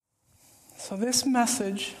So this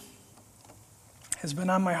message has been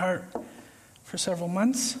on my heart for several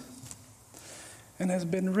months and has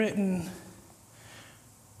been written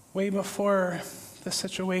way before the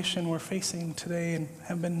situation we're facing today and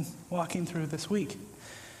have been walking through this week.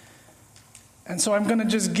 And so I'm going to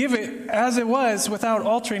just give it as it was without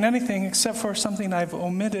altering anything except for something I've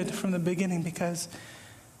omitted from the beginning because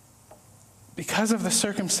of the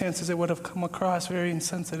circumstances it would have come across very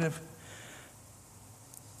insensitive.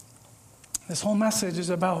 This whole message is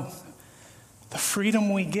about the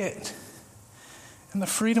freedom we get and the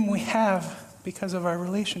freedom we have because of our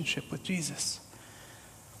relationship with Jesus.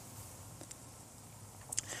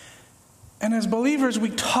 And as believers, we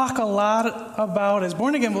talk a lot about, as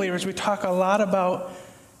born-again believers, we talk a lot about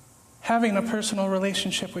having a personal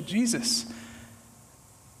relationship with Jesus.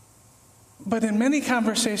 But in many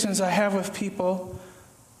conversations I have with people,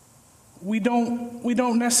 we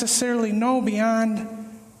don't necessarily know beyond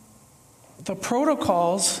the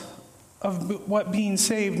protocols of what being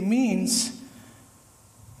saved means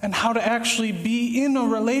and how to actually be in a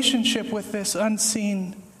relationship with this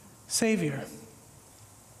unseen Savior.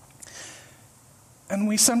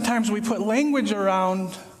 And sometimes we put language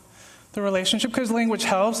around the relationship because language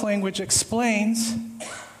helps, language explains.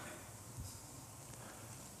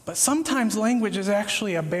 But sometimes language is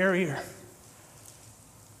actually a barrier.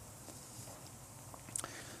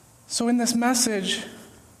 So in this message,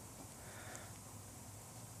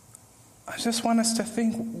 I just want us to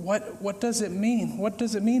think, what does it mean? What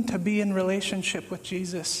does it mean to be in relationship with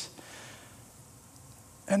Jesus?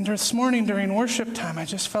 And this morning during worship time, I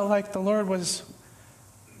just felt like the Lord was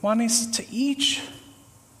wanting us to each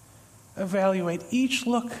evaluate, each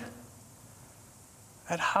look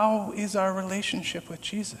at how is our relationship with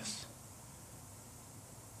Jesus.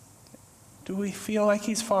 Do we feel like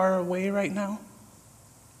he's far away right now?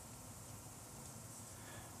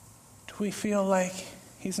 Do we feel like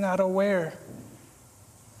he's not aware?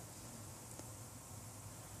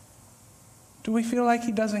 Do we feel like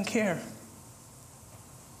he doesn't care?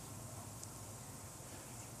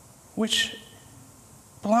 Which,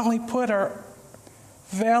 bluntly put, are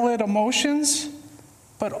valid emotions,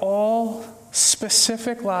 but all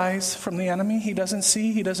specific lies from the enemy. He doesn't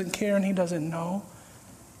see, he doesn't care, and he doesn't know.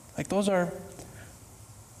 Like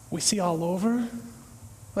we see all over.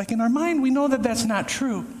 Like in our mind, we know that that's not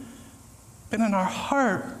true. But in our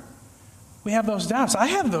heart, we have those doubts. I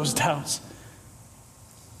have those doubts.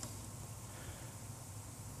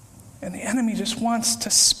 And the enemy just wants to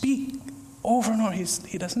speak over and over.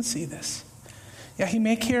 He doesn't see this. Yeah, he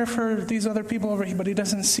may care for these other people over here, but he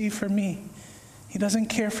doesn't see for me. He doesn't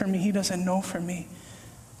care for me. He doesn't know for me.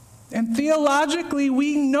 And theologically,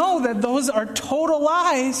 we know that those are total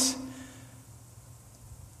lies,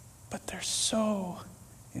 but they're so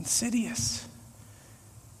insidious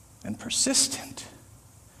and persistent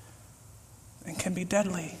and can be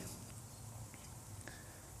deadly.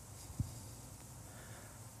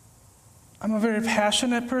 I'm a very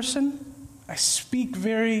passionate person. I speak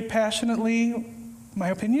very passionately my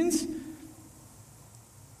opinions.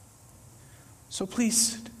 So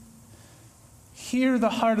please, hear the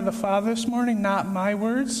heart of the Father this morning, not my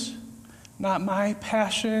words, not my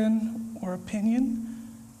passion or opinion,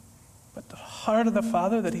 but the heart of the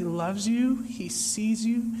Father, that he loves you, he sees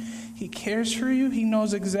you, he cares for you, he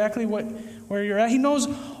knows exactly where you're at. He knows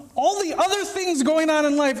all the other things going on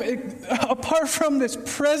in life apart from this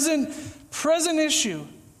present issue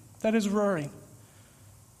that is roaring.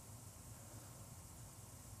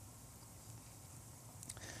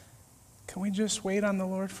 Can we just wait on the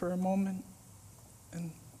Lord for a moment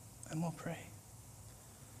and we'll pray?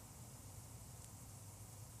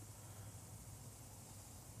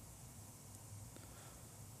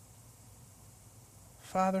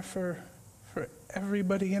 Father, for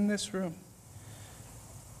everybody in this room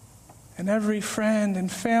and every friend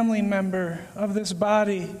and family member of this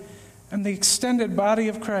body and the extended body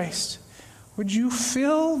of Christ, would you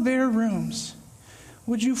fill their rooms?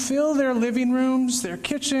 Would you fill their living rooms, their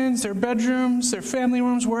kitchens, their bedrooms, their family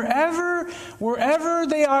rooms, wherever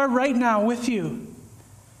they are right now with you?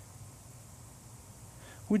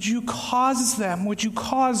 Would you cause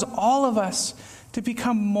all of us to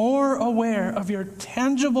become more aware of your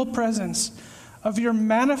tangible presence, of your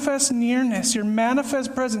manifest nearness, your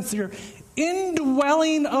manifest presence, your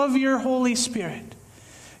indwelling of your Holy Spirit?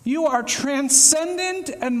 You are transcendent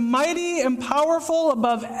and mighty and powerful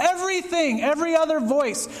above everything. Every other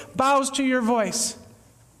voice bows to your voice.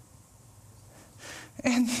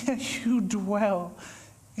 And yet you dwell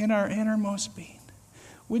in our innermost being.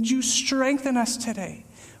 Would you strengthen us today?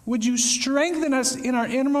 Would you strengthen us in our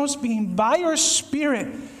innermost being by your Spirit,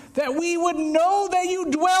 that we would know that you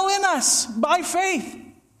dwell in us? us by faith.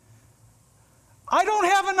 I don't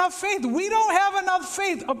have enough faith. We don't have enough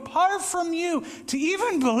faith apart from you to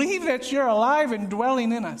even believe that you're alive and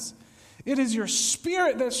dwelling in us. It is your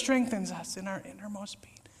Spirit that strengthens us in our innermost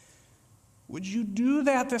being. Would you do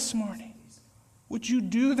that this morning? Would you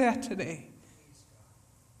do that today?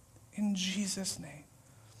 In Jesus' name.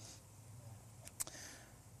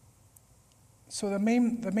 So the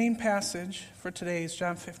main passage for today is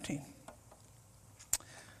John 15.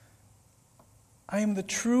 I am the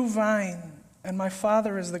true vine, and my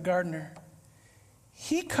Father is the gardener.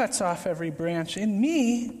 He cuts off every branch in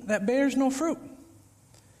me that bears no fruit.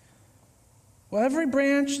 Well, every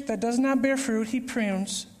branch that does not bear fruit, he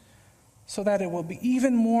prunes so that it will be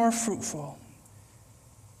even more fruitful.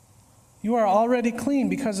 You are already clean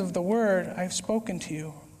because of the word I have spoken to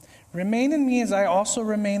you. Remain in me as I also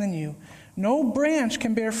remain in you. No branch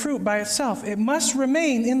can bear fruit by itself. It must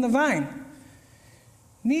remain in the vine.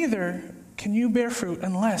 Neither can you bear fruit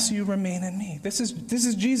unless you remain in me. This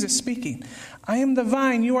is Jesus speaking. I am the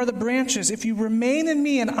vine, you are the branches. If you remain in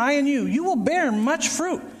me and I in you, you will bear much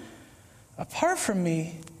fruit. Apart from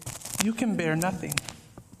me, you can bear nothing.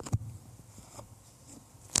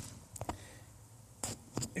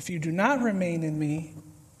 If you do not remain in me,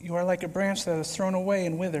 you are like a branch that is thrown away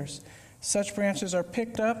and withers. Such branches are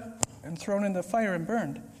picked up and thrown into the fire and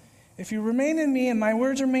burned. If you remain in me and my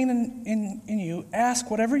words remain in you, ask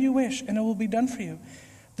whatever you wish, and it will be done for you.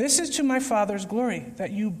 This is to my Father's glory, that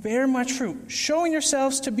you bear much fruit, showing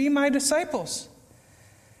yourselves to be my disciples.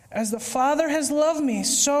 As the Father has loved me,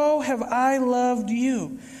 so have I loved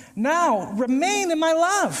you. Now, remain in my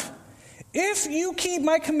love. If you keep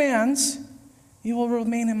my commands, you will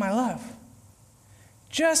remain in my love,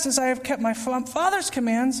 just as I have kept my Father's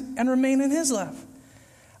commands and remain in his love.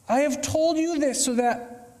 I have told you this so that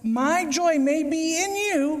my joy may be in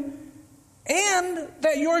you and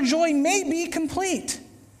that your joy may be complete.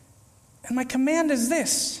 And my command is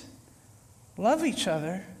this: love each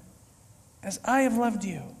other as I have loved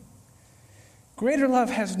you. Greater love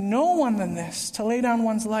has no one than this, to lay down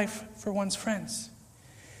one's life for one's friends.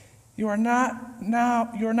 You are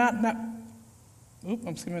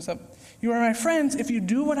my friends if you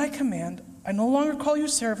do what I command. I no longer call you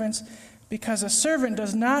servants, because a servant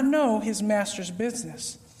does not know his master's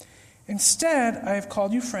business. Instead, I have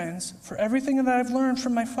called you friends, for everything that I have learned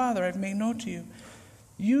from my Father I have made known to you.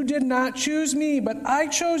 You did not choose me, but I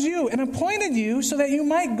chose you and appointed you so that you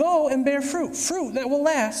might go and bear fruit that will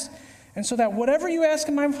last, and so that whatever you ask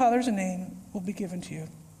in my Father's name will be given to you.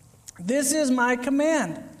 This is my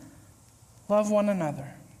command: love one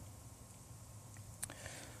another.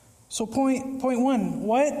 So point one,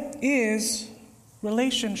 what is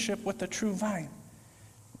relationship with the true vine?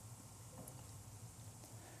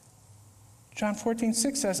 John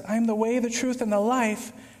 14:6 says, I am the way, the truth, and the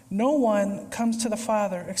life. No one comes to the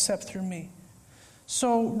Father except through me.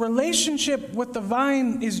 So relationship with the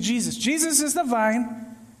vine is Jesus. Jesus is the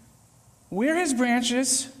vine. We're his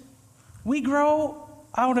branches. We grow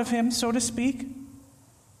out of him, so to speak.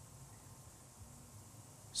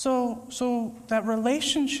 So that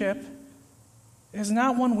relationship is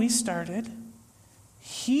not one we started.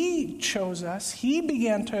 He chose us. He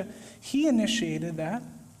initiated that.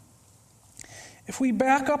 If we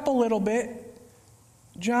back up a little bit,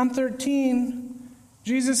 John 13,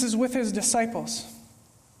 Jesus is with his disciples.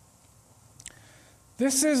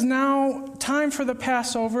 This is now time for the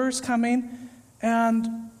Passover is coming,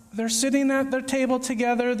 and they're sitting at their table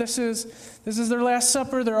together. This is their Last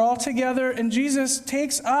Supper. They're all together, and Jesus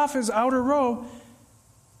takes off his outer robe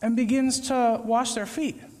and begins to wash their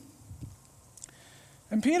feet.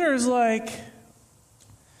 And Peter's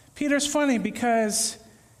funny because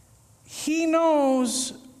he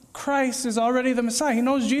knows Christ is already the Messiah. He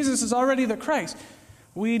knows Jesus is already the Christ.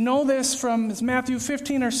 We know this from Matthew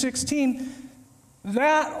 15 or 16.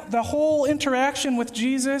 That the whole interaction with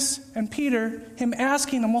Jesus and Peter, him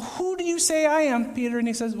asking him, well, who do you say I am, Peter? And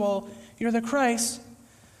he says, well, you're the Christ.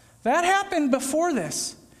 That happened before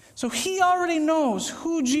this. So he already knows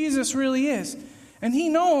who Jesus really is. And he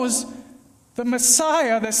knows the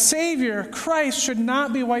Messiah, the Savior, Christ, should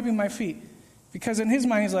not be wiping my feet. Because in his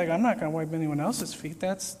mind, he's like, I'm not going to wipe anyone else's feet.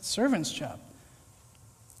 That's the servant's job.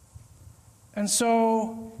 And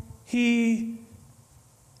so he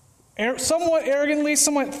somewhat arrogantly,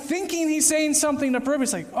 somewhat thinking he's saying something to prove,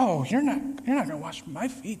 he's like, oh, you're not going to wash my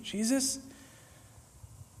feet, Jesus.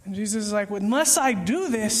 And Jesus is like, well, unless I do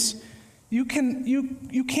this, you can't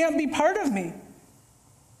be part of me.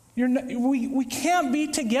 We can't be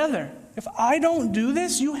together. If I don't do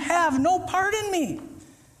this, you have no part in me.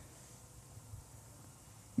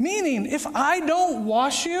 Meaning, if I don't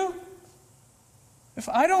wash you, if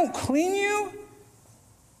I don't clean you,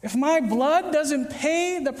 if my blood doesn't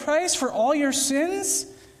pay the price for all your sins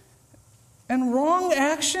and wrong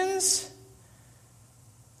actions,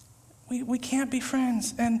 we can't be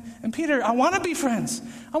friends. And Peter, I want to be friends.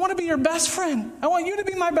 I want to be your best friend. I want you to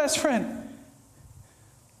be my best friend.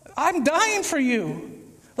 I'm dying for you.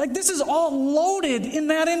 Like, this is all loaded in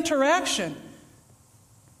that interaction.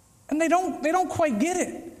 And they don't quite get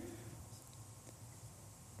it.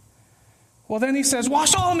 Well, then he says,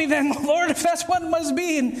 wash all of me then, Lord, if that's what it must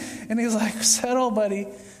be. And he's like, settle, buddy.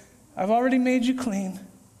 I've already made you clean.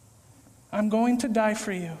 I'm going to die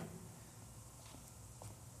for you.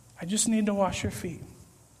 I just need to wash your feet.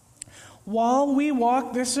 While we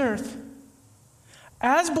walk this earth,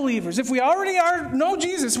 as believers, if we already know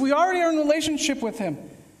Jesus, we already are in a relationship with him,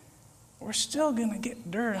 we're still going to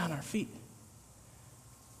get dirt on our feet.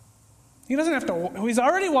 He doesn't have to, he's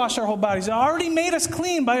already washed our whole bodies. He's already made us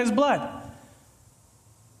clean by his blood.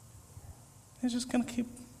 He's just going to keep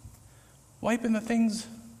wiping the things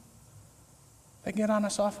that get on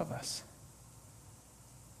us off of us.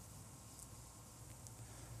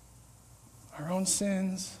 Our own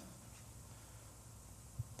sins,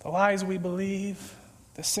 the lies we believe,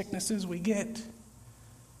 the sicknesses we get,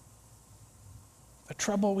 the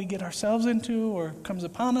trouble we get ourselves into or comes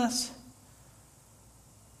upon us.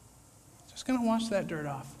 Just going to wash that dirt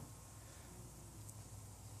off.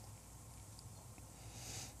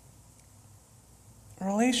 A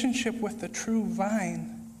relationship with the true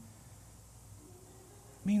vine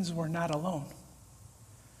means we're not alone.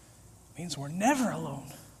 It means we're never alone.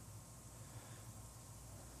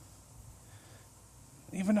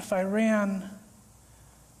 Even if I ran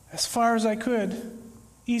as far as I could,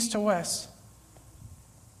 east to west,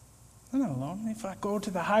 I'm not alone. If I go to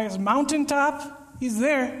the highest mountaintop, he's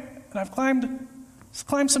there. And I've climbed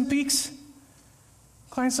some peaks,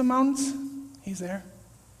 climbed some mountains, he's there.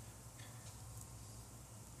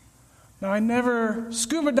 Now, I never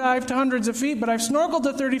scuba dived to hundreds of feet, but I've snorkeled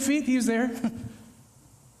to 30 feet. He's there.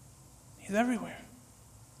 He's everywhere.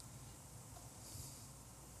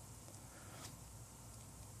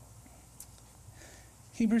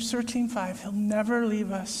 Hebrews 13:5, he'll never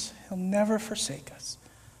leave us. He'll never forsake us.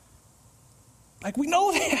 Like, we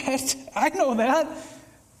know that. I know that.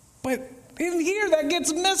 But in here, that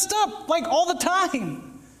gets messed up, like, all the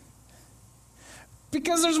time.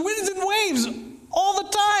 Because there's winds and waves all the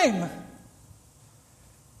time.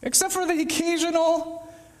 Except for the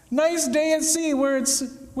occasional nice day at sea where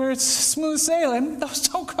it's smooth sailing. Those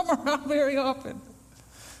don't come around very often.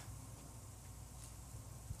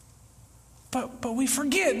 But we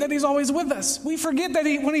forget that he's always with us. We forget that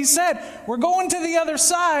when he said, we're going to the other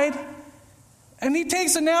side, and he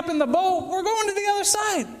takes a nap in the boat, we're going to the other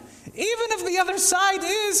side. Even if the other side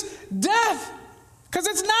is death. Because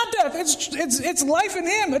it's not death. It's life in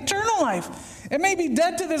him, eternal life. It may be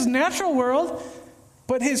dead to this natural world,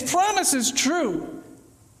 but his promise is true.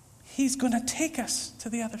 He's going to take us to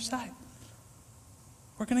the other side.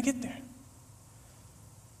 We're going to get there.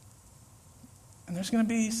 And there's going to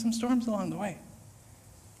be some storms along the way.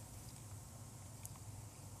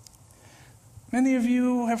 Many of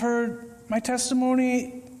you have heard my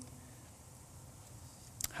testimony,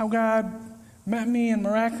 how God met me and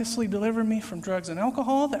miraculously delivered me from drugs and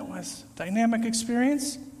alcohol. That was a dynamic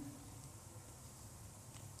experience.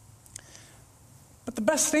 But the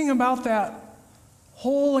best thing about that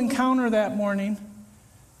whole encounter that morning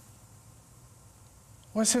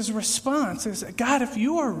was his response is, God, if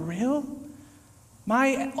you are real,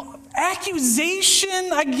 my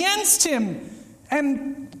accusation against him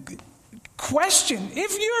and question,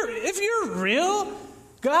 if you're real,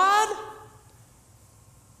 God,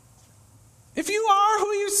 if you are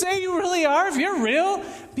who you say you really are, if you're real,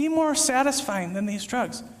 be more satisfying than these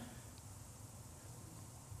drugs.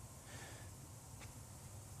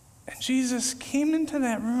 And Jesus came into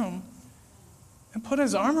that room and put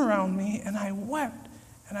his arm around me, and I wept,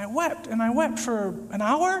 and I wept, and I wept for an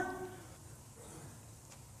hour.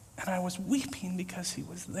 And I was weeping because he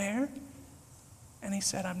was there. And he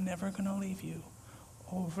said, I'm never going to leave you.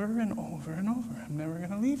 Over and over and over. I'm never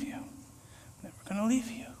going to leave you. I'm never going to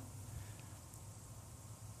leave you.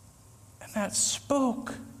 And that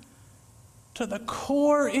spoke to the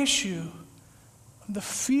core issue of the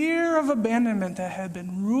fear of abandonment that had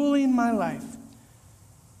been ruling my life.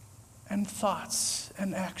 And thoughts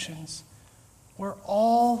and actions were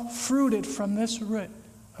all fruited from this root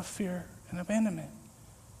of fear and abandonment.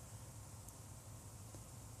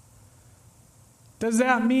 Does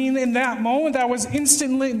that mean in that moment that was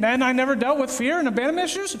instantly, then I never dealt with fear and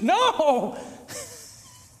abandonment issues? No!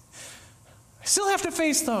 I still have to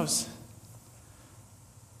face those.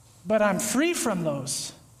 But I'm free from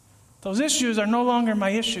those. Those issues are no longer my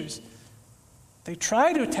issues. They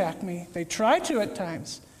try to attack me. They try to at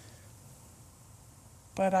times.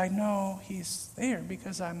 But I know he's there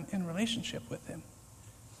because I'm in relationship with him.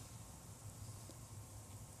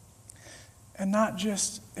 And not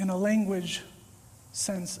just in a language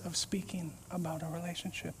sense of speaking about a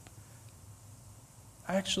relationship.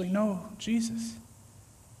 I actually know Jesus.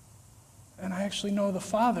 And I actually know the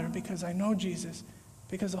Father because I know Jesus,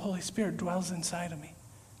 because the Holy Spirit dwells inside of me.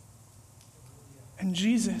 And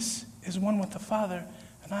Jesus is one with the Father,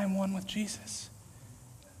 and I am one with Jesus.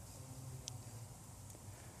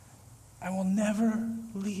 I will never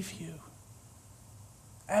leave you.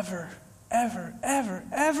 Ever, ever, ever,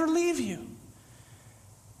 ever leave you.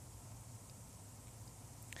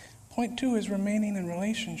 Point 2 is remaining in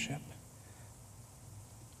relationship.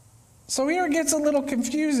 So here it gets a little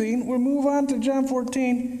confusing. We'll move on to John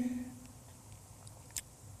 14.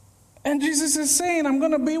 And Jesus is saying, I'm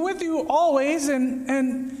going to be with you always.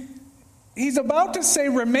 And he's about to say,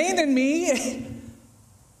 remain in me.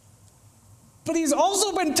 But he's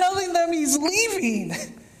also been telling them he's leaving.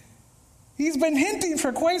 He's been hinting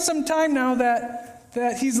for quite some time now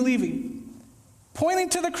that he's leaving. Pointing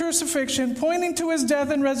to the crucifixion, pointing to his death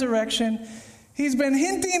and resurrection. He's been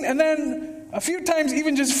hinting and then a few times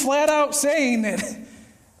even just flat out saying it.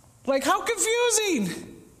 Like, how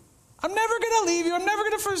confusing. I'm never going to leave you. I'm never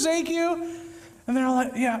going to forsake you. And they're all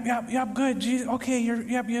like, yeah, good. Jesus, okay, you're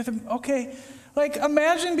okay. Like,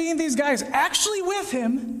 imagine being these guys actually with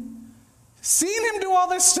him, seeing him do all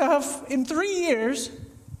this stuff in 3 years.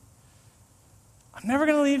 I'm never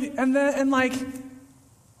going to leave you. And like,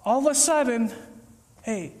 all of a sudden,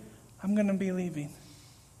 hey, I'm going to be leaving.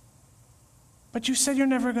 But you said you're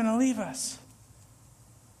never going to leave us.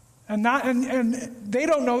 And they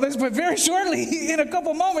don't know this, but very shortly, in a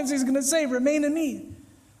couple moments, he's going to say, remain in me.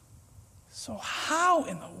 So how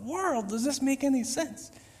in the world does this make any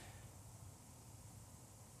sense?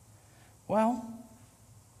 Well,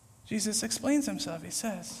 Jesus explains himself. He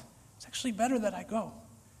says, it's actually better that I go.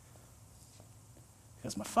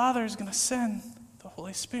 Because my Father is going to send the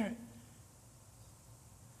Holy Spirit.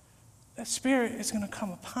 That Spirit is going to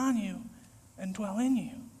come upon you and dwell in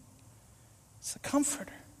you. It's the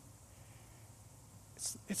comforter.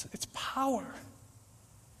 It's power.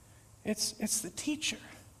 It's the teacher.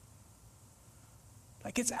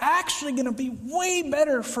 Like, it's actually going to be way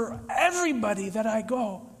better for everybody that I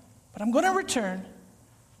go. But I'm going to return.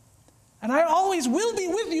 And I always will be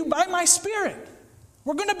with you by my Spirit.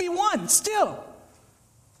 We're going to be one still.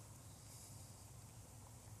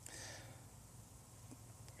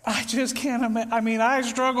 I just can't imagine. I mean, I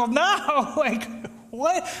struggle now. Like,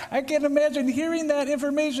 what? I can't imagine hearing that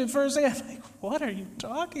information firsthand. Like, what are you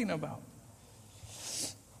talking about?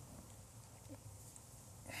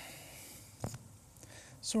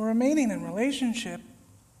 So remaining in relationship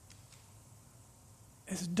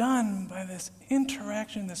is done by this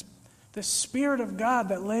interaction, this Spirit of God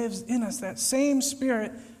that lives in us, that same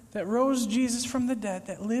Spirit that rose Jesus from the dead,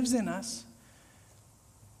 that lives in us.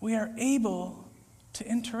 We are able to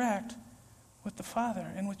interact with the Father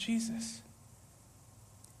and with Jesus.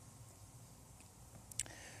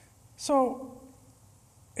 So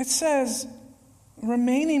it says,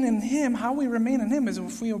 remaining in him, how we remain in him is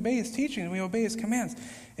if we obey his teachings, we obey his commands.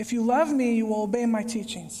 If you love me, you will obey my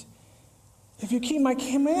teachings. If you keep my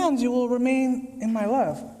commands, you will remain in my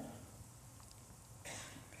love.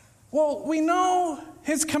 Well, we know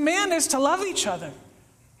his command is to love each other.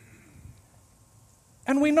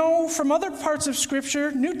 And we know from other parts of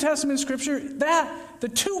Scripture, New Testament Scripture, that the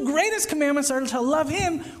two greatest commandments are to love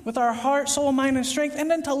him with our heart, soul, mind, and strength, and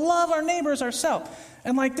then to love our neighbors ourselves.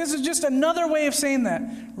 And like, this is just another way of saying that.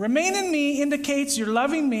 Remain in me indicates you're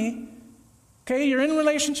loving me. Okay, you're in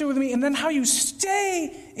relationship with me. And then how you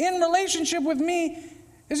stay in relationship with me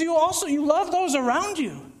is you love those around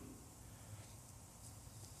you.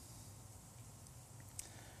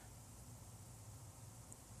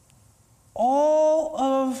 All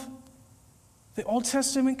of the Old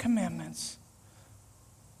Testament commandments,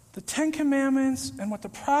 the 10 Commandments and what the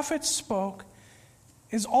prophets spoke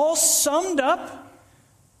is all summed up,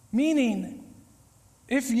 meaning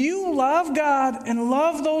if you love God and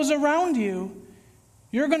love those around you,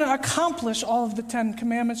 you're going to accomplish all of the 10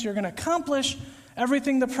 Commandments. You're going to accomplish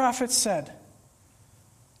everything the prophets said.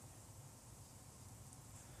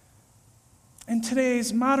 In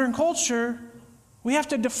today's modern culture, we have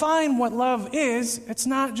to define what love is. It's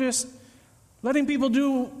not just letting people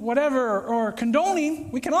do whatever or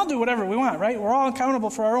condoning. We can all do whatever we want, right? We're all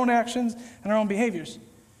accountable for our own actions and our own behaviors.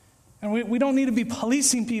 And we don't need to be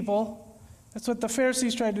policing people. That's what the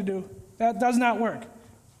Pharisees tried to do. That does not work.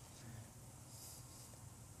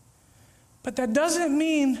 But that doesn't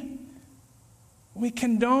mean we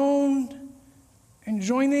condone and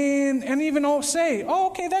join in and even say, oh,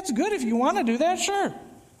 okay, that's good if you want to do that, sure.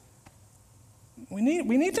 We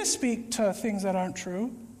need to speak to things that aren't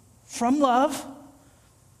true from love.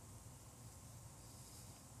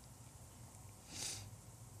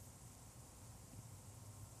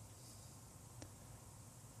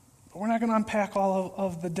 But we're not going to unpack all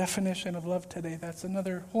of the definition of love today. That's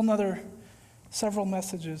another whole nother several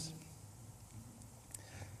messages.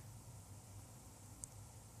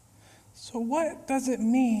 So what does it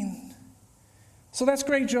mean? So that's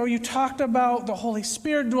great, Joe. You talked about the Holy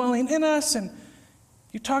Spirit dwelling in us, and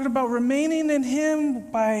you talked about remaining in Him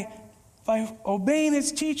by obeying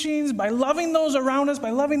His teachings, by loving those around us,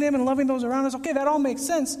 by loving Him and loving those around us. Okay, that all makes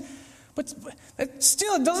sense. But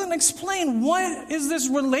still, it doesn't explain what is this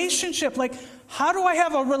relationship. Like, how do I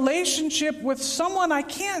have a relationship with someone I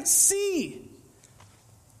can't see?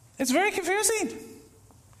 It's very confusing.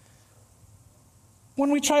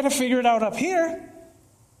 When we try to figure it out up here,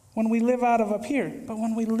 when we live out of up here. But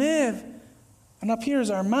when we live, and up here is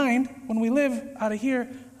our mind, when we live out of here,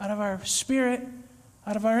 out of our spirit,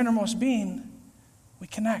 out of our innermost being, we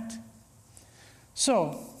connect.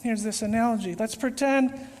 So, here's this analogy. Let's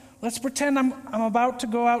pretend I'm about to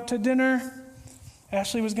go out to dinner.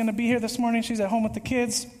 Ashley was going to be here this morning. She's at home with the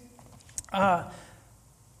kids. I'm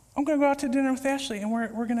going to go out to dinner with Ashley, and we're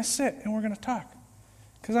going to sit, and we're going to talk.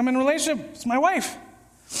 Because I'm in a relationship. It's my wife.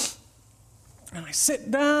 And I sit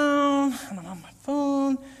down, and I'm on my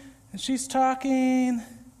phone, and she's talking,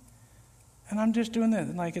 and I'm just doing this.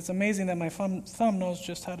 And like, it's amazing that my thumb knows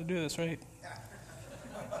just how to do this, right?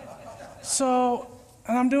 So,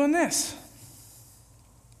 and I'm doing this.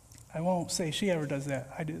 I won't say she ever does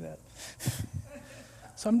that. I do that.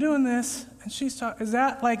 So I'm doing this, and she's talking. Is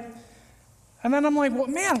that like, and then I'm like, well,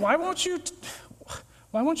 man, why won't you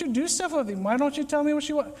do stuff with him? Why don't you tell me what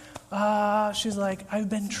you want? She's like, I've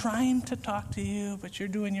been trying to talk to you, but you're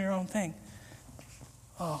doing your own thing.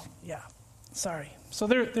 Oh, yeah, sorry. So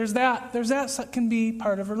there's that can be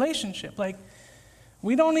part of relationship. Like,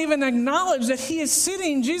 we don't even acknowledge that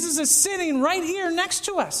Jesus is sitting right here next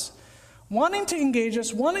to us, wanting to engage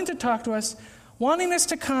us, wanting to talk to us, wanting us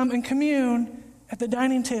to come and commune at the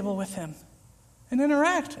dining table with him and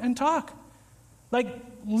interact and talk. Like,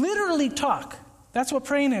 literally talk. That's what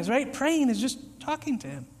praying is, right? Praying is just talking to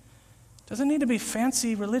him. Doesn't need to be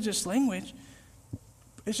fancy religious language.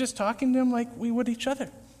 It's just talking to him like we would each other.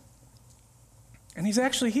 And he's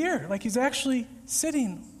actually here, like he's actually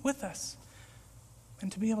sitting with us.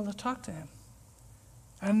 And to be able to talk to him.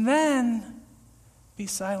 And then be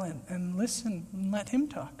silent and listen and let him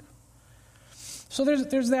talk. So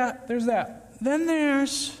there's that. Then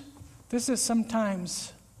this is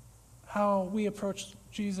sometimes how we approach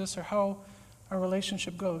Jesus or how our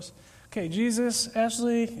relationship goes. Okay,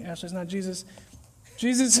 Ashley's not Jesus.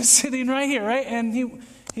 Jesus is sitting right here, right? And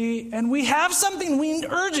and we have something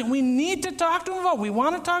urgent we need to talk to him about. We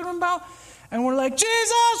want to talk to him about. And we're like,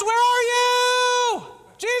 Jesus, where are you?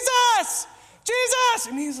 Jesus! Jesus!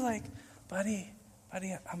 And he's like, buddy,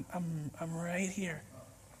 I'm right here.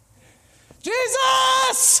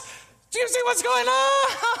 Jesus! Do you see what's going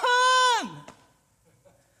on?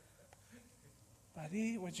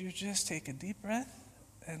 Buddy, would you just take a deep breath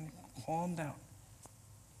and calm down?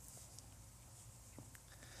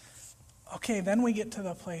 Okay, then we get to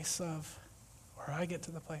the place of, or I get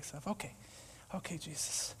to the place of, okay,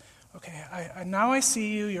 Jesus. Okay, now I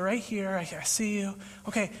see you. You're right here. I see you.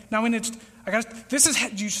 Okay, now we need to,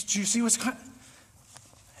 do you see what's going on?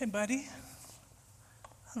 Hey, buddy,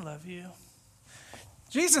 I love you.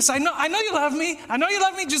 Jesus, I know you love me. I know you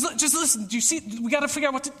love me. Just listen. Do you see? We got to figure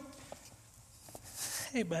out what to.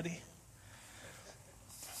 Hey, buddy,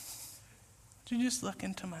 would you just look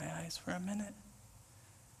into my eyes for a minute?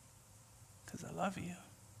 Because I love you.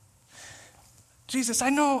 Jesus, I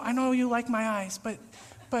know you like my eyes, but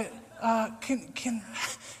can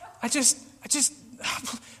I just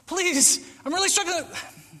please, I'm really struggling.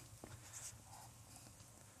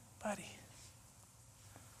 Buddy,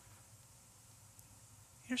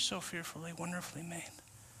 you're so fearfully, wonderfully made.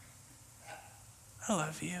 I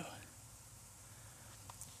love you.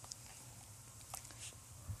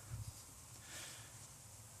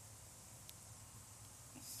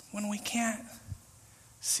 When we can't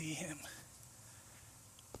see him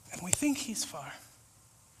and we think he's far,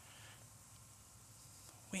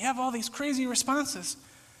 we have all these crazy responses.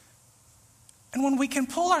 And when we can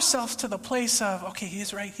pull ourselves to the place of, okay,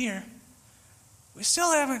 he's right here, we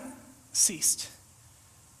still haven't ceased.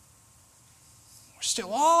 We're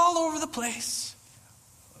still all over the place.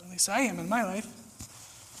 At least I am in my life.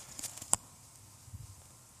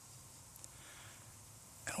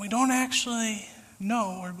 we don't actually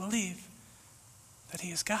know or believe that he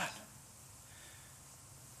is God.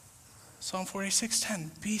 Psalm 46:10,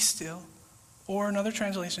 be still, or another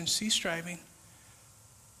translation, cease striving,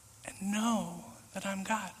 and know that I'm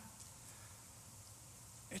God.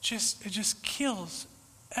 It just kills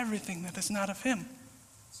everything that is not of him.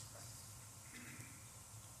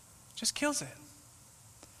 It just kills it.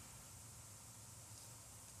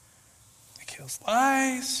 It kills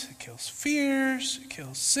lies, it kills fears, it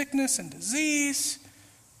kills sickness and disease,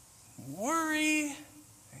 worry,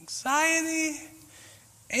 anxiety,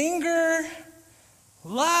 anger,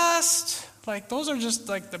 lust. Like, those are just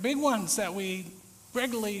like the big ones that we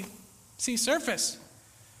regularly see surface.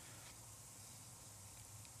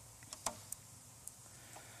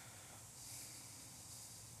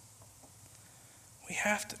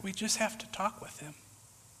 We just have to talk with him.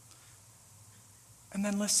 And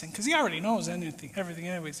then listen, because he already knows everything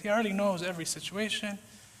anyways. He already knows every situation.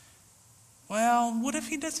 Well, what if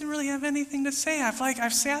he doesn't really have anything to say?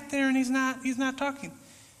 I've sat there and he's not talking.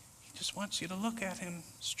 He just wants you to look at him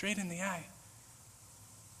straight in the eye.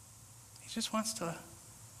 He just wants to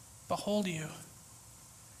behold you.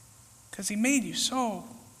 Because he made you so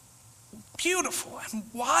beautiful and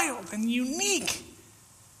wild and unique.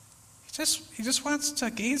 He just wants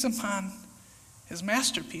to gaze upon his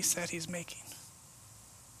masterpiece that he's making.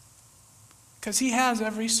 Because he has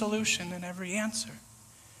every solution and every answer.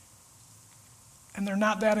 And they're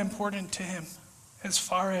not that important to him as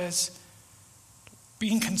far as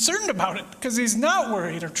being concerned about it, because he's not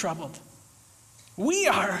worried or troubled. We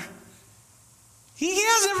are. He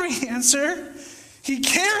has every answer. He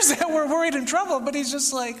cares that we're worried and troubled, but he's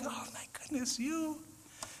just like, oh my goodness, you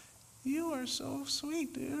are so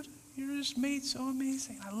sweet, dude. You're just made so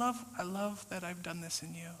amazing. I love that I've done this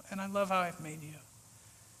in you, and I love how I've made you.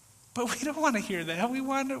 But we don't want to hear that. We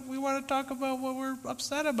want to talk about what we're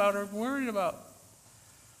upset about or worried about.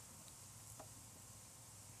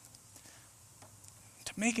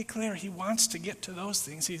 To make it clear, he wants to get to those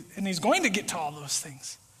things, and he's going to get to all those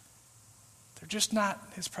things. They're just not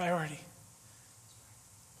his priority.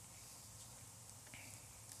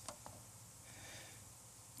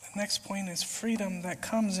 The next point is freedom that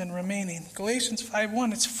comes in remaining. Galatians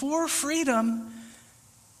 5:1, it's for freedom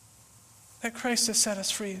that Christ has set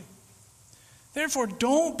us free. Therefore,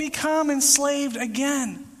 don't become enslaved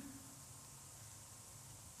again.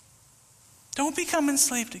 Don't become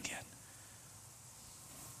enslaved again.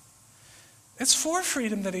 It's for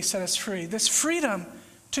freedom that he set us free. This freedom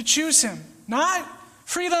to choose him. Not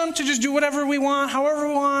freedom to just do whatever we want, however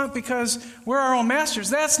we want, because we're our own masters.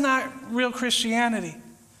 That's not real Christianity.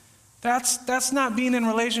 That's not being in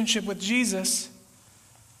relationship with Jesus.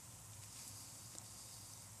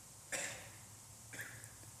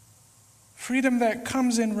 Freedom that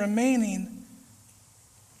comes in remaining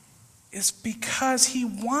is because he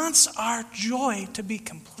wants our joy to be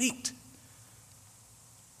complete.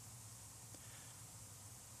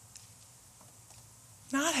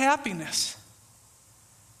 Not happiness.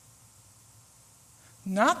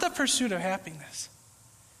 Not the pursuit of happiness.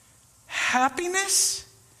 Happiness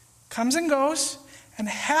comes and goes, and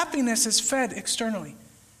happiness is fed externally.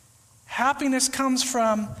 Happiness comes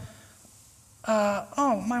from,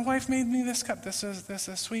 my wife made me this cup. This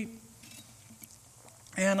is sweet.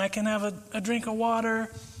 And I can have a drink of water,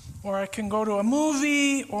 or I can go to a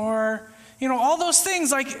movie, or, all those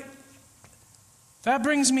things, that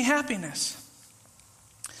brings me happiness.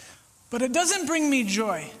 But it doesn't bring me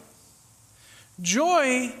joy.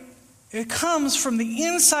 Joy, it comes from the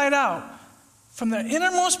inside out, from the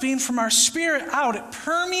innermost being, from our spirit out. It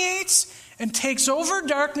permeates and takes over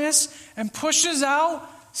darkness and pushes out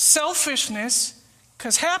selfishness,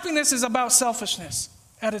 because happiness is about selfishness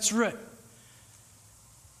at its root.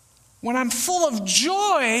 When I'm full of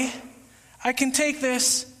joy, I can take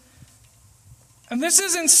this, and this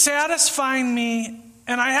isn't satisfying me,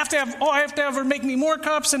 and I have to have her make me more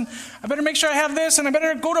cups, and I better make sure I have this, and I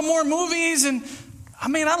better go to more movies, and I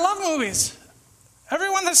love movies.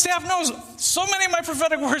 Everyone that staff knows, so many of my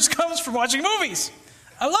prophetic words comes from watching movies.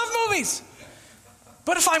 I love movies.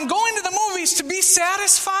 But if I'm going to the movies to be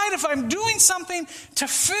satisfied, if I'm doing something to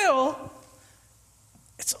fill,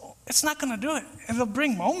 it's not going to do it. It'll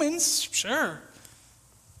bring moments, sure.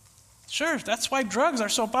 Sure, that's why drugs are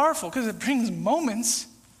so powerful, because it brings moments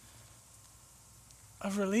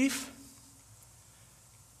of relief.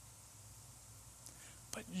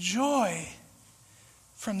 But joy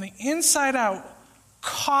from the inside out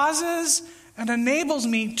causes and enables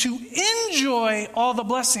me to enjoy all the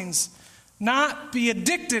blessings, not be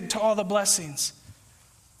addicted to all the blessings.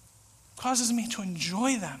 It causes me to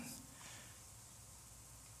enjoy them.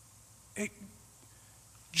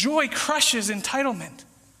 Joy crushes entitlement.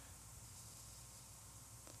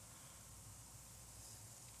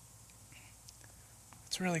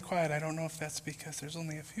 It's really quiet. I don't know if that's because there's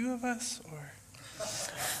only a few of us or...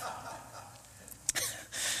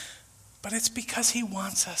 But it's because he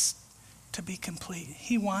wants us to be complete.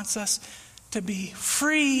 He wants us to be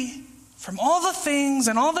free from all the things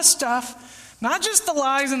and all the stuff, not just the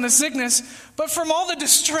lies and the sickness, but from all the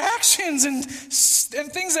distractions and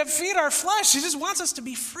things that feed our flesh. He just wants us to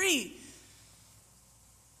be free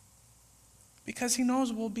because he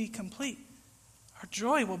knows we'll be complete. Our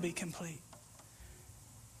joy will be complete.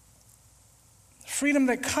 Freedom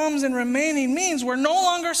that comes in remaining means we're no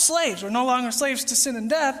longer slaves. We're no longer slaves to sin and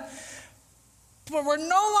death, but we're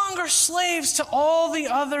no longer slaves to all the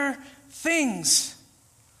other things.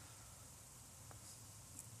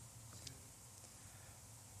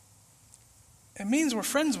 It means we're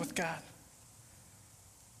friends with God.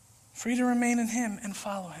 Free to remain in him and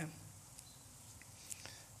follow him.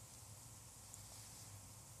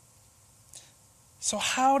 So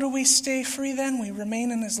how do we stay free then? We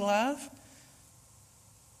remain in his love.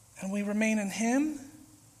 And we remain in him.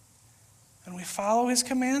 And we follow his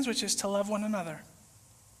commands, which is to love one another.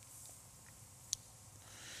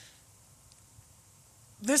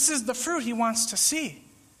 This is the fruit he wants to see.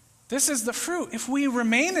 This is the fruit. If we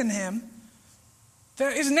remain in him,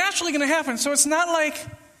 that is naturally going to happen. So it's not like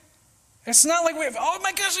we have, oh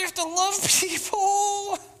my gosh, we have to love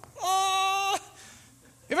people. Oh.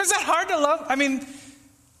 If it's that hard to love, I mean,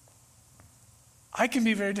 I can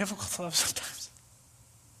be very difficult to love sometimes.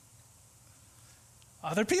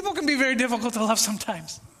 Other people can be very difficult to love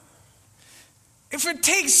sometimes. If it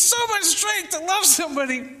takes so much strength to love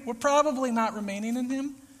somebody, we're probably not remaining in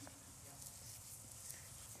him.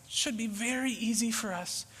 It should be very easy for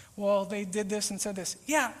us. Well, they did this and said this.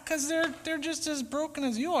 Yeah, because they're just as broken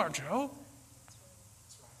as you are, Joe.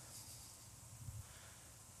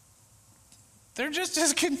 They're just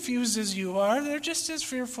as confused as you are. They're just as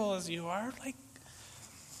fearful as you are. Like,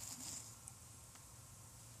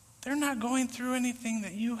 they're not going through anything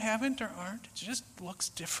that you haven't or aren't. It just looks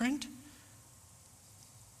different.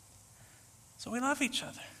 So we love each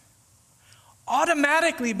other.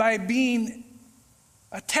 Automatically, by being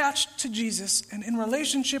attached to Jesus and in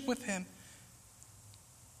relationship with him,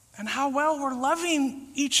 and how well we're loving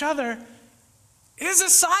each other is a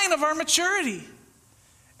sign of our maturity.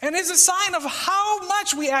 And is a sign of how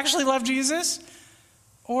much we actually love Jesus.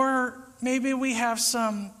 Or maybe we have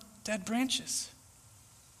some dead branches.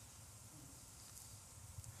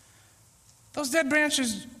 Those dead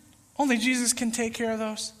branches, only Jesus can take care of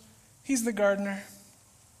those. He's the gardener.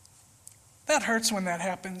 That hurts when that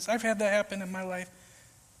happens. I've had that happen in my life.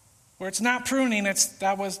 Where it's not pruning,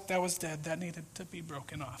 that was dead. That needed to be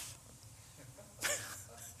broken off.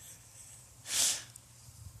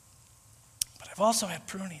 But I've also had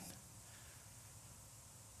pruning.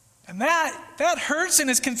 And that hurts and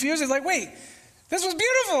is confusing. It's like, wait, this was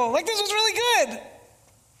beautiful. Like, this was really good.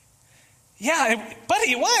 Yeah,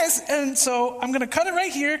 buddy, it was. And so I'm going to cut it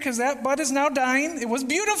right here because that bud is now dying. It was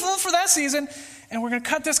beautiful for that season. And we're going to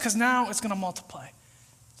cut this because now it's going to multiply.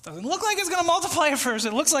 It doesn't look like it's going to multiply at first.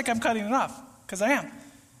 It looks like I'm cutting it off because I am.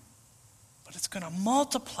 But it's going to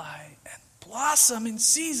multiply and blossom in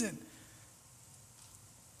season.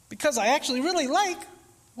 Because I actually really like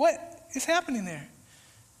what is happening there.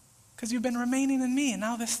 Because you've been remaining in me. And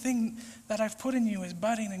now this thing that I've put in you is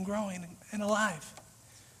budding and growing and alive.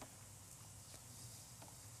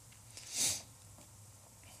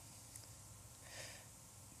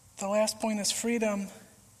 The last point is freedom,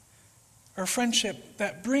 or friendship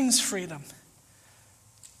that brings freedom.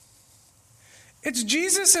 It's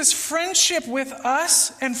Jesus' friendship with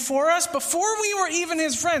us and for us before we were even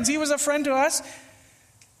his friends. He was a friend to us.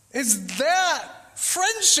 It's that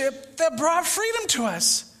friendship that brought freedom to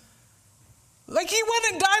us. Like he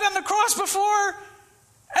went and died on the cross before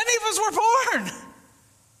any of us were born.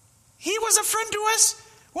 He was a friend to us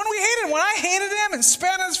when we hated him. When I hated him and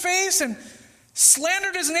spat in his face and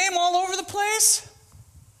slandered his name all over the place,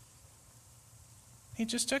 he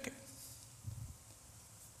just took it.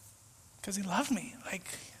 Because he loved me. Like,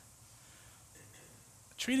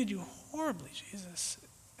 I treated you horribly, Jesus.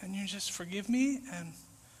 And you just forgive me and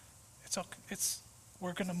it's okay.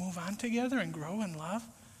 We're going to move on together and grow in love.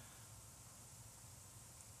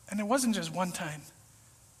 And it wasn't just one time.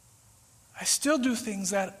 I still do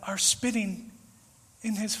things that are spitting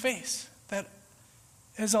in his face. That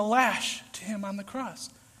is a lash to him on the cross.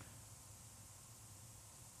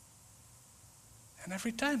 And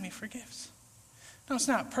every time he forgives. No, it's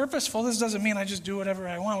not purposeful. This doesn't mean I just do whatever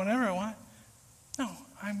I want, whenever I want. No,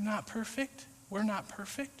 I'm not perfect. We're not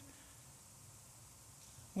perfect.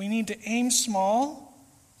 We need to aim small.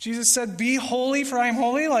 Jesus said, be holy for I am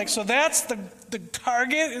holy. So that's the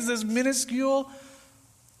target, is this minuscule,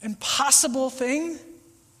 impossible thing.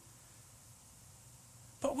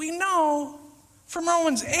 But we know from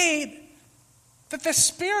Romans 8 that the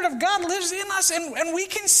Spirit of God lives in us and we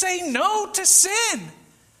can say no to sin.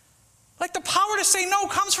 The power to say no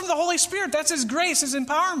comes from the Holy Spirit. That's His grace, His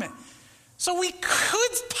empowerment. So we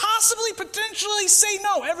could possibly, potentially say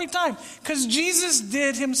no every time, because Jesus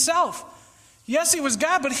did Himself. Yes, He was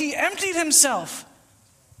God, but He emptied Himself.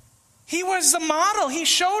 He was the model. He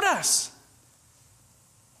showed us.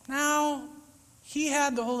 Now, He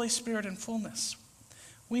had the Holy Spirit in fullness.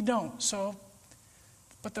 We don't.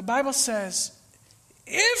 But the Bible says,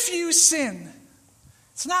 if you sin,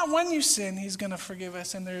 it's not when you sin He's going to forgive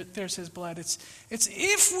us and there's His blood. It's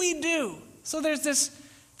if we do. So there's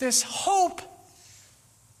this hope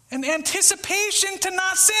and anticipation to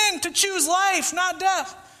not sin, to choose life, not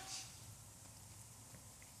death.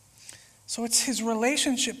 So it's His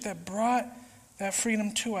relationship that brought that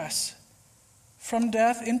freedom to us, from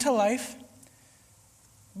death into life.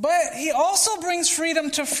 But He also brings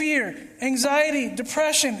freedom to fear, anxiety,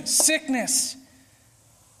 depression, sickness.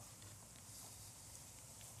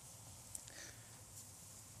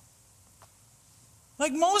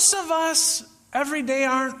 Most of us every day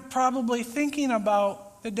aren't probably thinking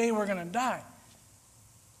about the day we're going to die.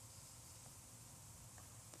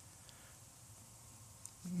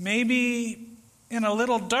 Maybe in a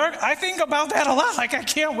little dark, I think about that a lot. I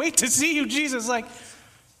can't wait to see you, Jesus,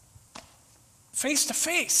 face to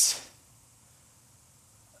face.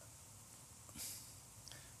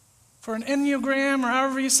 For an Enneagram, or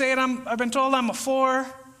however you say it, I've been told I'm a 4.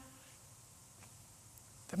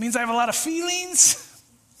 That means I have a lot of feelings.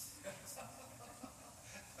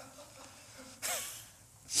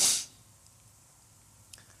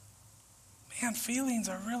 Man, feelings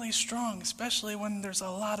are really strong, especially when there's a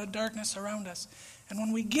lot of darkness around us. And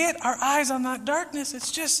when we get our eyes on that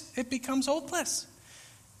darkness, it becomes hopeless.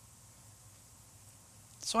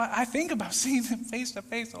 So I think about seeing Him face to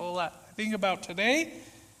face a whole lot. I think about today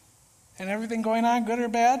and everything going on, good or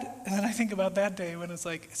bad, and then I think about that day when it's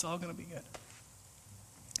it's all going to be good.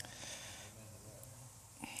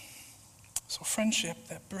 So friendship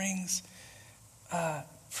that brings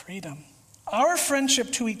freedom. Our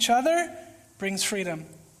friendship to each other brings freedom.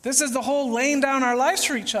 This is the whole laying down our lives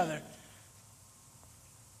for each other.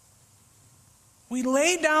 We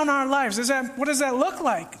lay down our lives. What does that look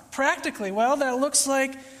like practically? Well, that looks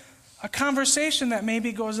like a conversation that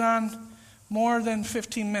maybe goes on more than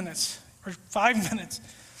 15 minutes or 5 minutes.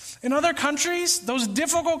 In other countries, those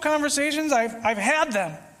difficult conversations, I've had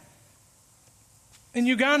them. In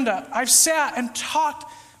Uganda, I've sat and talked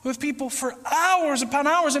with people for hours upon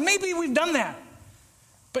hours, and maybe we've done that.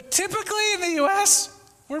 But typically in the U.S.,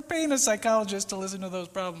 we're paying a psychologist to listen to those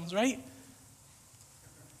problems, right?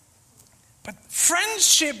 But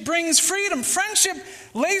friendship brings freedom. Friendship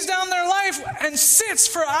lays down their life and sits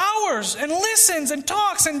for hours and listens and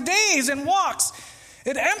talks and days and walks.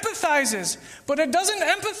 It empathizes, but it doesn't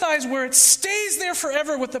empathize where it stays there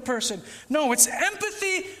forever with the person. No, it's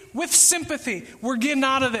empathy with sympathy. We're getting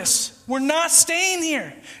out of this. We're not staying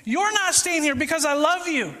here. You're not staying here because I love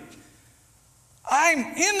you. I'm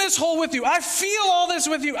in this hole with you. I feel all this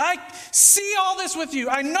with you. I see all this with you.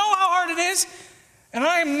 I know how hard it is, and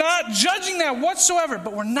I am not judging that whatsoever,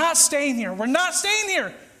 but we're not staying here. We're not staying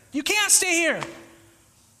here. You can't stay here.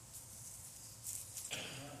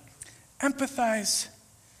 Empathizing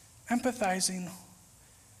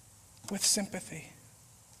with sympathy,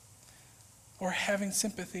 or having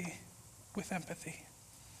sympathy with empathy.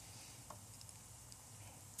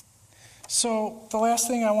 So the last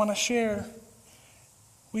thing I want to share,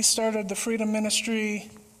 we started the Freedom Ministry,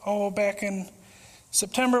 back in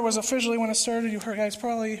September was officially when it started. You guys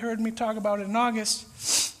probably heard me talk about it in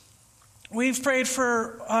August. We've prayed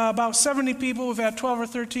for about 70 people. We've had 12 or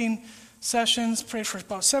 13 sessions, prayed for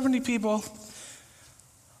about 70 people.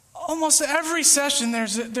 Almost every session,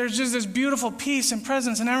 there's just this beautiful peace and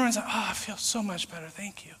presence, and everyone's like, I feel so much better,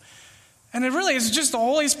 thank you. And it really is just the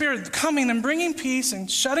Holy Spirit coming and bringing peace and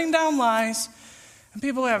shutting down lies. And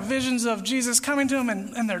people have visions of Jesus coming to them,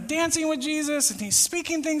 and they're dancing with Jesus, and He's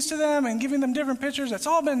speaking things to them and giving them different pictures. That's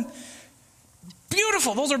all been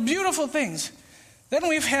beautiful. Those are beautiful things. Then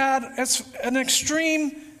we've had an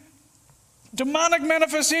extreme demonic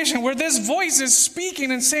manifestation where this voice is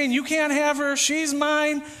speaking and saying, you can't have her, she's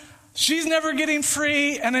mine, she's never getting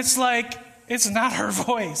free, and it's not her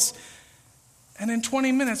voice. And in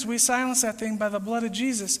 20 minutes, we silenced that thing by the blood of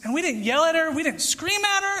Jesus. And we didn't yell at her, we didn't scream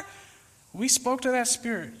at her. We spoke to that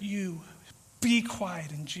spirit, you be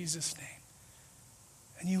quiet in Jesus' name.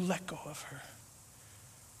 and you let go of her.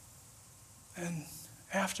 And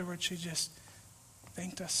afterwards, she just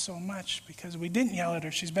thanked us so much because we didn't yell at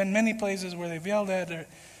her. She's been many places where they've yelled at her,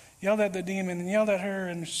 yelled at the demon and yelled at her,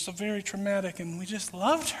 and it's so very traumatic, and we just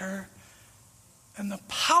loved her. And the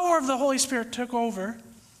power of the Holy Spirit took over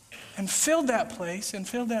and filled that place and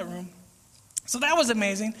filled that room. So that was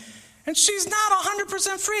amazing. And she's not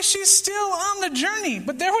 100% free. She's still on the journey.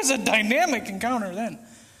 But there was a dynamic encounter then.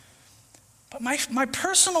 But my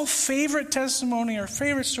personal favorite testimony or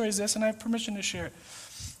favorite story is this, and I have permission to share it.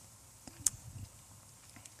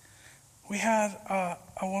 We had a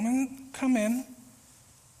woman come in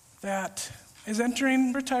that is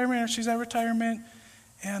entering retirement, or she's at retirement,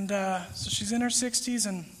 and so she's in her 60s,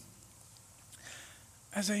 and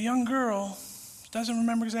as a young girl, doesn't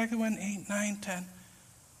remember exactly when, 8, 9, 10,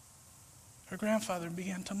 her grandfather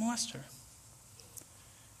began to molest her.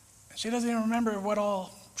 And she doesn't even remember what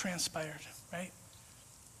all transpired, right?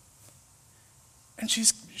 And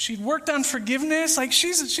she'd worked on forgiveness. Like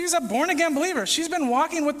she's a born-again believer. She's been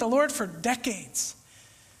walking with the Lord for decades.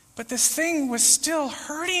 But this thing was still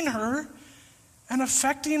hurting her and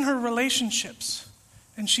affecting her relationships.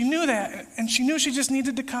 And she knew that. And she knew she just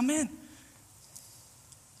needed to come in.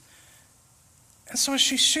 And so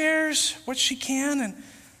she shares what she can, and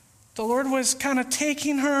the Lord was kind of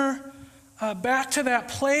taking her back to that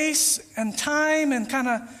place and time and kind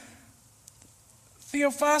of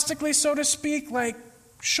theophostically, so to speak, like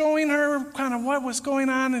showing her kind of what was going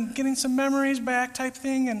on and getting some memories back type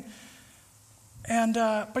thing.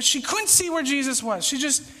 But she couldn't see where Jesus was.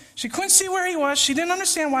 She couldn't see where he was. She didn't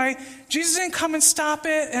understand why Jesus didn't come and stop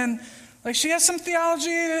it. And like she has some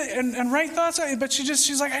theology and right thoughts, but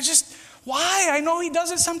she's like, why? I know he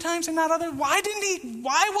does it sometimes and not others.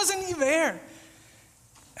 Why wasn't he there?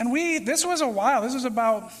 And this was a while. This was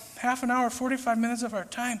about half an hour, 45 minutes of our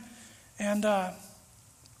time. And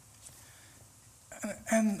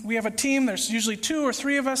we have a team. There's usually 2 or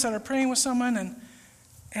 3 of us that are praying with someone.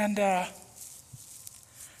 And I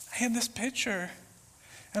had this picture.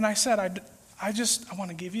 And I said, I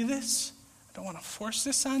want to give you this. I don't want to force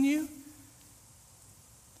this on you.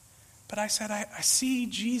 But I said, I see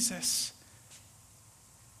Jesus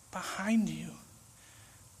behind you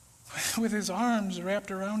with his arms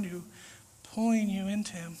wrapped around you, pulling you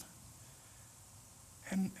into him.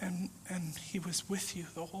 And he was with you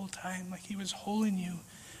the whole time, like he was holding you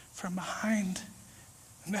from behind.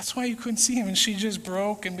 And that's why you couldn't see him. And she just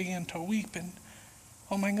broke and began to weep. And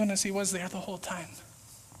oh my goodness, he was there the whole time.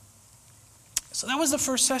 So that was the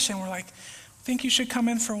first session. We're like, I think you should come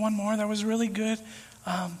in for one more. That was really good.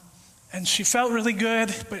 And she felt really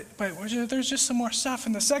good, but there's just some more stuff.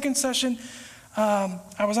 In the second session,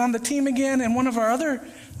 I was on the team again, and one of our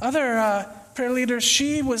other prayer leaders,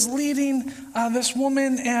 she was leading this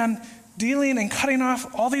woman and dealing and cutting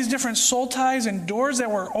off all these different soul ties and doors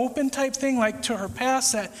that were open type thing, like to her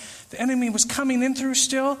past that the enemy was coming in through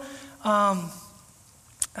still. And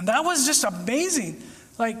that was just amazing.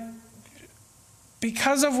 Like,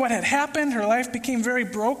 because of what had happened, her life became very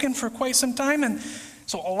broken for quite some time, and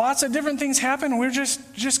so lots of different things happened. We're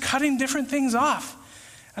just cutting different things off.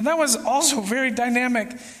 And that was also very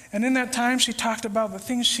dynamic. And in that time, she talked about the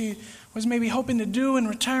things she was maybe hoping to do in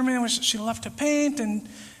retirement. She loved to paint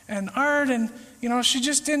and art, and she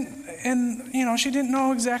just didn't, and she didn't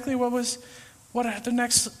know exactly what the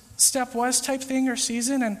next step was type thing or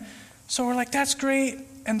season. And so we're like, that's great.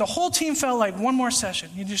 And the whole team felt like one more session.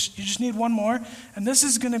 You just need one more, and this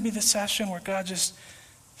is going to be the session where God just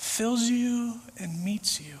fills you and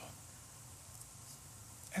meets you.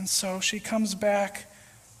 And so she comes back.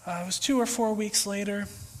 It was 2 or 4 weeks later.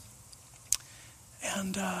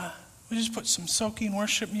 And we just put some soaking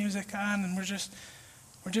worship music on, and we're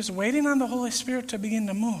just waiting on the Holy Spirit to begin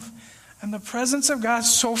to move. And the presence of God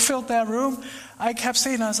so filled that room. I kept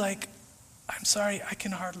saying, I was like, I'm sorry, I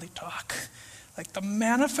can hardly talk. Like the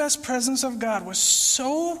manifest presence of God was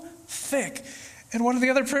so thick. And one of the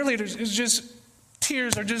other prayer leaders is just,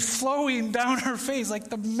 tears are just flowing down her face. Like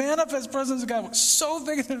the manifest presence of God was so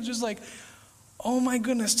thick, and it was just like, oh my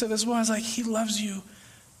goodness, to this woman. I was like, he loves you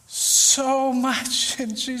so much.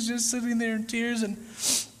 And she's just sitting there in tears, and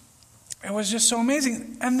it was just so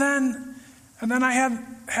amazing. And then I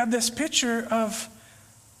had this picture of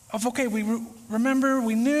okay, we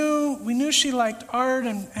knew she liked art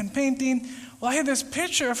and painting. Well, I had this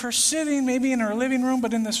picture of her sitting maybe in her living room,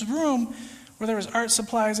 but in this room where there was art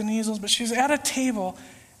supplies and easels, but she was at a table,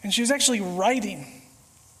 and she was actually writing.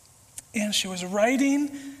 And she was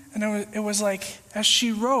writing, and it was like, as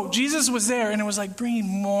she wrote, Jesus was there, and it was like bringing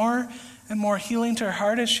more and more healing to her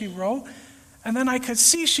heart as she wrote. And then I could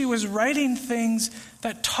see she was writing things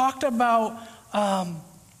that talked about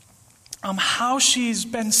how she's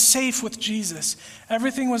been safe with Jesus.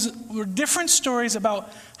 Were different stories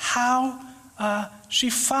about how she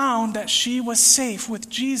found that she was safe with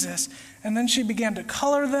Jesus. And then she began to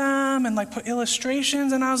color them and put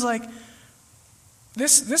illustrations. And I was like,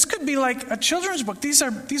 this could be like a children's book. These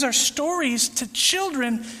are stories to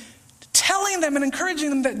children, telling them and encouraging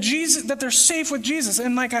them that they're safe with Jesus.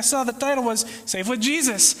 And I saw the title was Safe with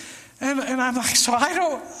Jesus. And I'm like, so I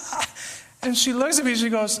don't... And she looks at me, she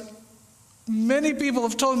goes, many people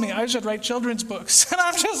have told me I should write children's books. And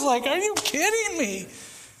I'm just like, are you kidding me?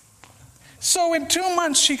 So in 2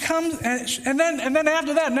 months she comes, and then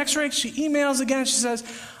after that, next week she emails again. She says,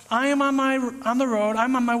 I am on the road.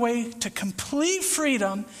 I'm on my way to complete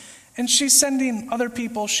freedom. And she's sending other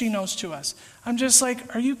people she knows to us. I'm just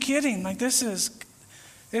like, are you kidding? This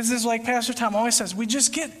is like Pastor Tom always says, we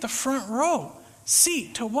just get the front row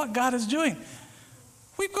seat to what God is doing.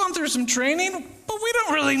 We've gone through some training, but we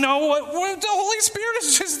don't really know what the Holy Spirit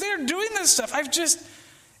is just there doing this stuff.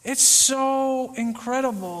 It's so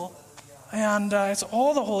incredible. And it's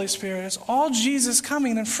all the Holy Spirit. It's all Jesus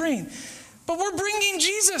coming and freeing. But we're bringing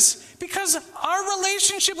Jesus because our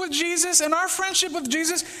relationship with Jesus and our friendship with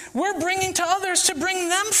Jesus, we're bringing to others to bring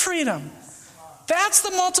them freedom. That's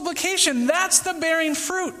the multiplication. That's the bearing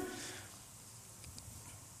fruit.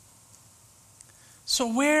 So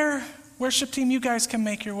worship team, you guys can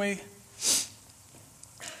make your way.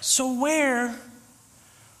 So where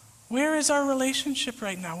is our relationship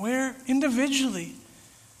right now? Where individually?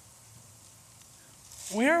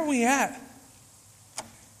 Where are we at?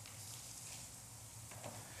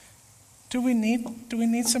 Do we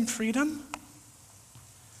need some freedom?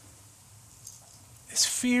 Is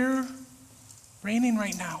fear reigning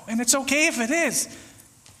right now? And it's okay if it is.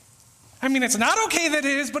 It's not okay that it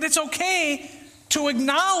is, but it's okay to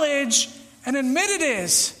acknowledge and admit it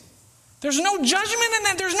is. There's no judgment in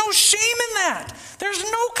that. There's no shame in that. There's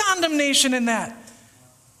no condemnation in that.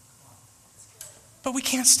 But we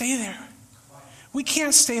can't stay there. We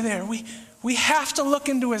can't stay there. We have to look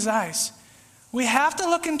into his eyes. We have to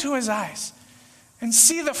look into his eyes and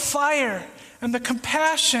see the fire and the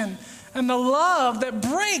compassion and the love that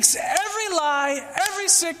breaks every lie, every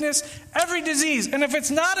sickness, every disease. And if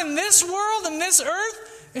it's not in this world, in this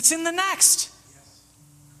earth, it's in the next.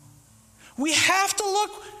 We have to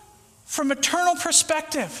look from eternal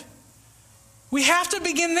perspective. We have to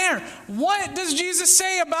begin there. What does Jesus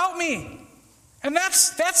say about me? And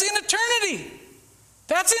that's in eternity.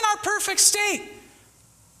 That's in our perfect state.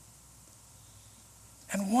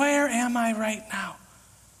 And where am I right now?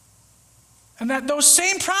 And that those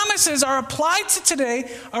same promises are applied to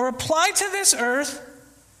today, are applied to this earth.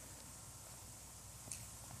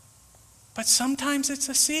 But sometimes it's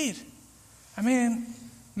a seed.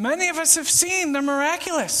 Many of us have seen the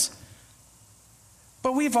miraculous.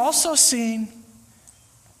 But we've also seen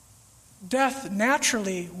death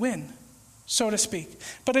naturally win, so to speak.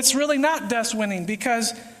 But it's really not death's winning,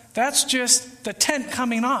 because that's just the tent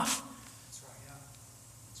coming off. That's right, yeah.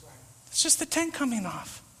 That's right. It's just the tent coming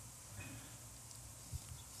off.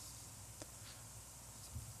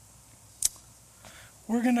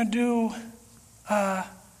 We're going to do a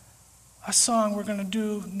song. We're going to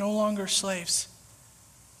do No Longer Slaves.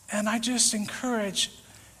 And I just encourage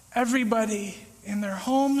everybody in their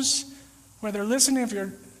homes, where they're listening, if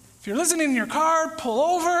you're listening in your car, pull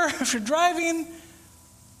over. If you're driving,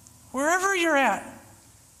 wherever you're at,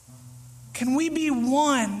 can we be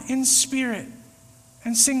one in spirit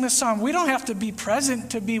and sing this song? We don't have to be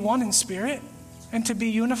present to be one in spirit and to be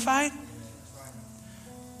unified.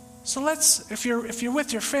 So if you're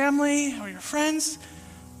with your family or your friends,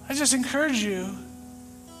 I just encourage you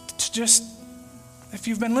to just, if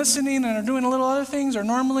you've been listening and are doing a little other things, or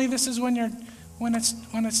normally this is when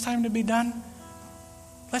it's time to be done,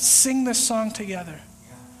 let's sing this song together.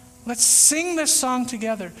 Let's sing this song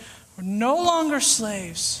together. We're no longer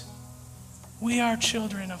slaves. We are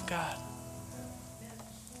children of God.